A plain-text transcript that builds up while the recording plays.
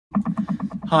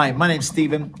Hi, my name's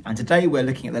Stephen, and today we're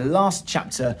looking at the last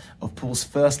chapter of Paul's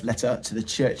first letter to the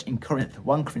church in Corinth,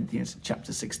 1 Corinthians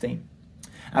chapter 16.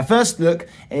 At first look,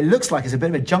 it looks like it's a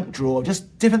bit of a junk drawer of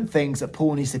just different things that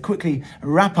Paul needs to quickly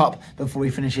wrap up before he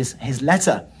finishes his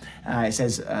letter. It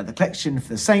says the collection for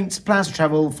the saints, plans for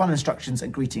travel, fun instructions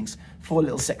and greetings. 4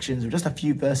 little sections with just a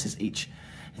few verses each.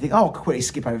 You think, oh, I'll quickly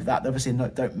skip over that. They obviously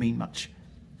don't mean much.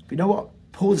 But you know what?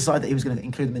 Paul decided that he was going to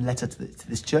include them in a letter to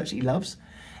this church that he loves.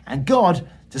 And God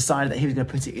decided that he was going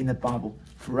to put it in the Bible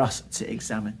for us to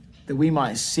examine, that we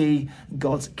might see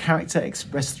God's character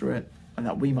expressed through it, and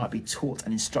that we might be taught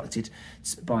and instructed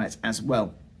by it as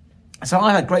well. So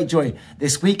I had great joy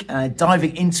this week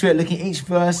diving into it, looking at each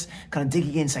verse, kind of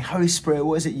digging in, saying, Holy Spirit,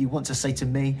 what is it you want to say to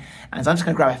me? And so I'm just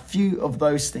going to grab a few of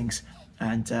those things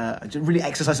and just really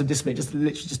exercise some discipline, just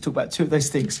literally just talk about 2 of those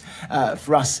things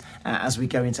for us as we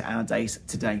go into our days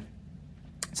today.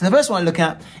 So the first one I look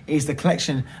at is the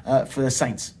collection for the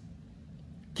saints.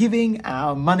 Giving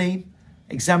our money,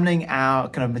 examining our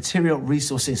kind of material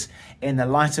resources in the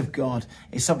light of God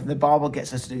is something the Bible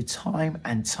gets us to do time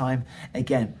and time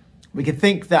again. We could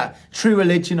think that true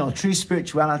religion or true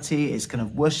spirituality is kind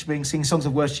of worshiping, singing songs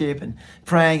of worship and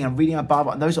praying and reading our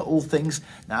Bible, and those are all things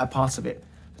that are part of it.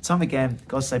 But time again,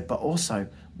 God said, but also,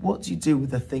 what do you do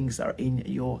with the things that are in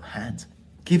your hand?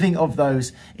 Giving of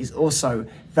those is also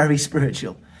very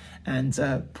spiritual. And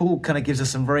Paul kind of gives us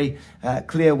some very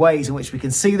clear ways in which we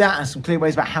can see that, and some clear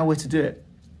ways about how we're to do it.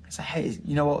 So, hey,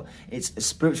 you know what? It's a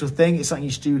spiritual thing. It's something you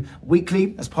should do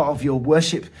weekly as part of your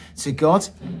worship to God.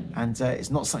 And it's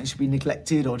not something that should be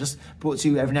neglected or just brought to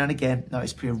you every now and again. No,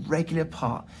 it's to be a regular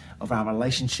part of our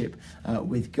relationship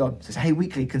with God. So, hey,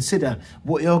 weekly, consider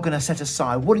what you're going to set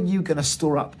aside. What are you going to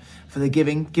store up for the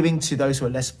giving to those who are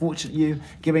less fortunate than you,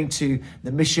 giving to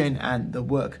the mission and the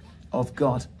work of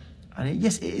God. And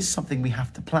yes, it is something we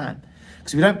have to plan.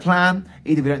 Because if we don't plan,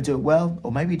 either we don't do it well,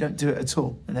 or maybe we don't do it at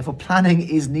all. And therefore, planning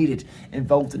is needed,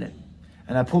 involved in it.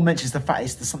 And Paul mentions the fact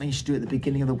it's something you should do at the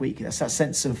beginning of the week. That's that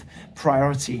sense of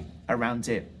priority around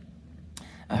it.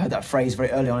 I heard that phrase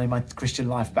very early on in my Christian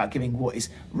life about giving what is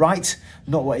right,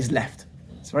 not what is left.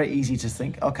 It's very easy to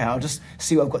think, okay, I'll just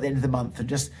see what I've got at the end of the month and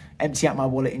just empty out my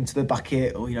wallet into the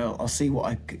bucket, or, I'll see what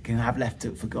I can have left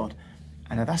for God.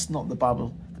 And that's not the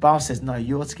Bible. The Bible says, no,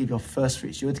 you're to give your first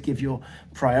fruits. You're to give your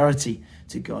priority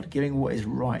to God, giving what is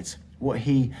right, what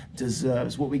he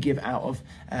deserves, what we give out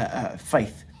of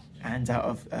faith and out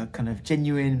of kind of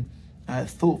genuine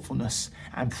thoughtfulness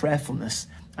and prayerfulness,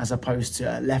 as opposed to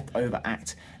a leftover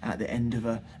act at the end of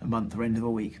a month or end of a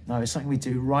week. No, it's something we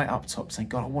do right up top, saying,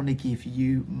 God, I want to give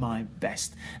you my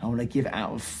best. I want to give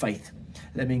out of faith.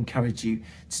 Let me encourage you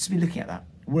to be looking at that.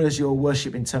 What does your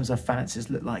worship in terms of finances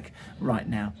look like right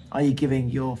now? Are you giving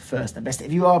your first and best?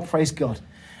 If you are, praise God,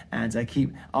 and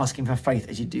keep asking for faith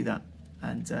as you do that.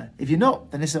 And if you're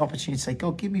not, then this is an opportunity to say,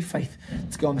 God, give me faith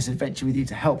to go on this adventure with you,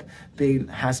 to help be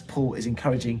as Paul is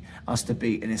encouraging us to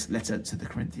be in this letter to the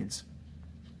Corinthians.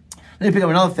 Let me pick up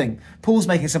another thing. Paul's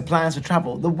making some plans for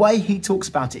travel. The way he talks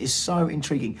about it is so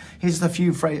intriguing. Here's a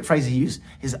few phrases he used.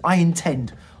 Here's, I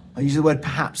intend. I use the word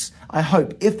perhaps. I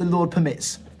hope, if the Lord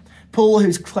permits. Paul,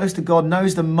 who's close to God,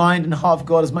 knows the mind and heart of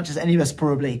God as much as any of us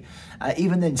probably,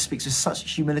 even then speaks with such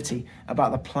humility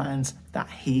about the plans that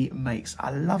he makes.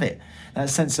 I love it. That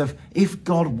sense of, if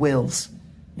God wills,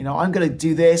 I'm going to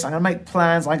do this, I'm going to make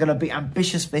plans, I'm going to be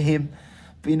ambitious for him.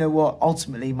 But you know what?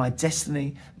 Ultimately, my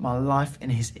destiny, my life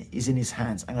is in his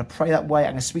hands. I'm going to pray that way.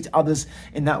 I'm going to speak to others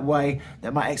in that way,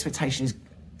 that my expectation is,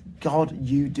 God,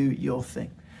 you do your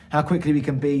thing. How quickly we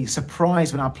can be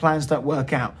surprised when our plans don't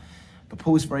work out. But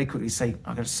Paul's very quickly saying,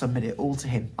 I'm going to submit it all to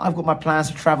him. I've got my plans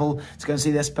for travel, to go and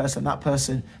see this person, that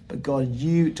person. But God,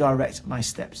 you direct my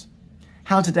steps.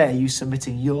 How today are you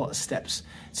submitting your steps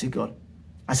to God?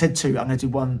 I said 2. I'm going to do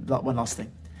one last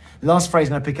thing. The last phrase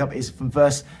I'm going to pick up is from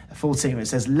verse 14, where it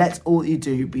says, let all you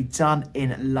do be done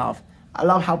in love. I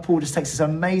love how Paul just takes this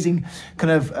amazing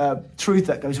kind of truth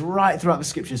that goes right throughout the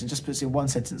scriptures and just puts it in one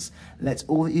sentence. Let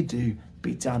all that you do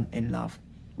be done in love.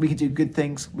 We can do good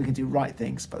things, we can do right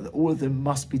things, but all of them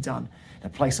must be done in a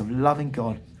place of loving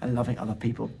God and loving other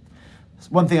people.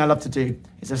 One thing I love to do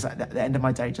is just at the end of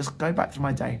my day, just go back through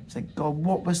my day and say, God,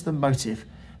 what was the motive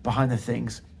behind the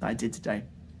things that I did today?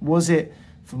 Was it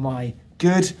for my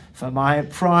good, for my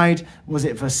pride? Was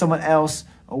it for someone else?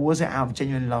 Or was it out of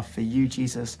genuine love for you,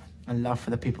 Jesus, and love for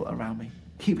the people around me?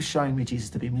 Keep showing me, Jesus,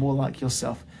 to be more like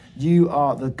yourself. You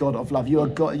are the God of love. You are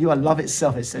God. You are love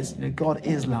itself. It says, God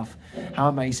is love. How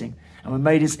amazing. And we're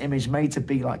made his image, made to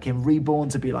be like him, reborn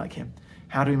to be like him.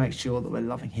 How do we make sure that we're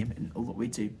loving him in all that we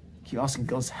do? Keep asking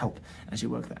God's help as you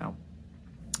work that out.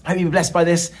 I hope you've been blessed by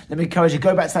this. Let me encourage you,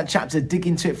 go back to that chapter, dig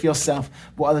into it for yourself.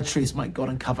 What other truths might God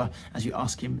uncover as you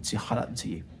ask him to highlight them to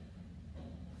you?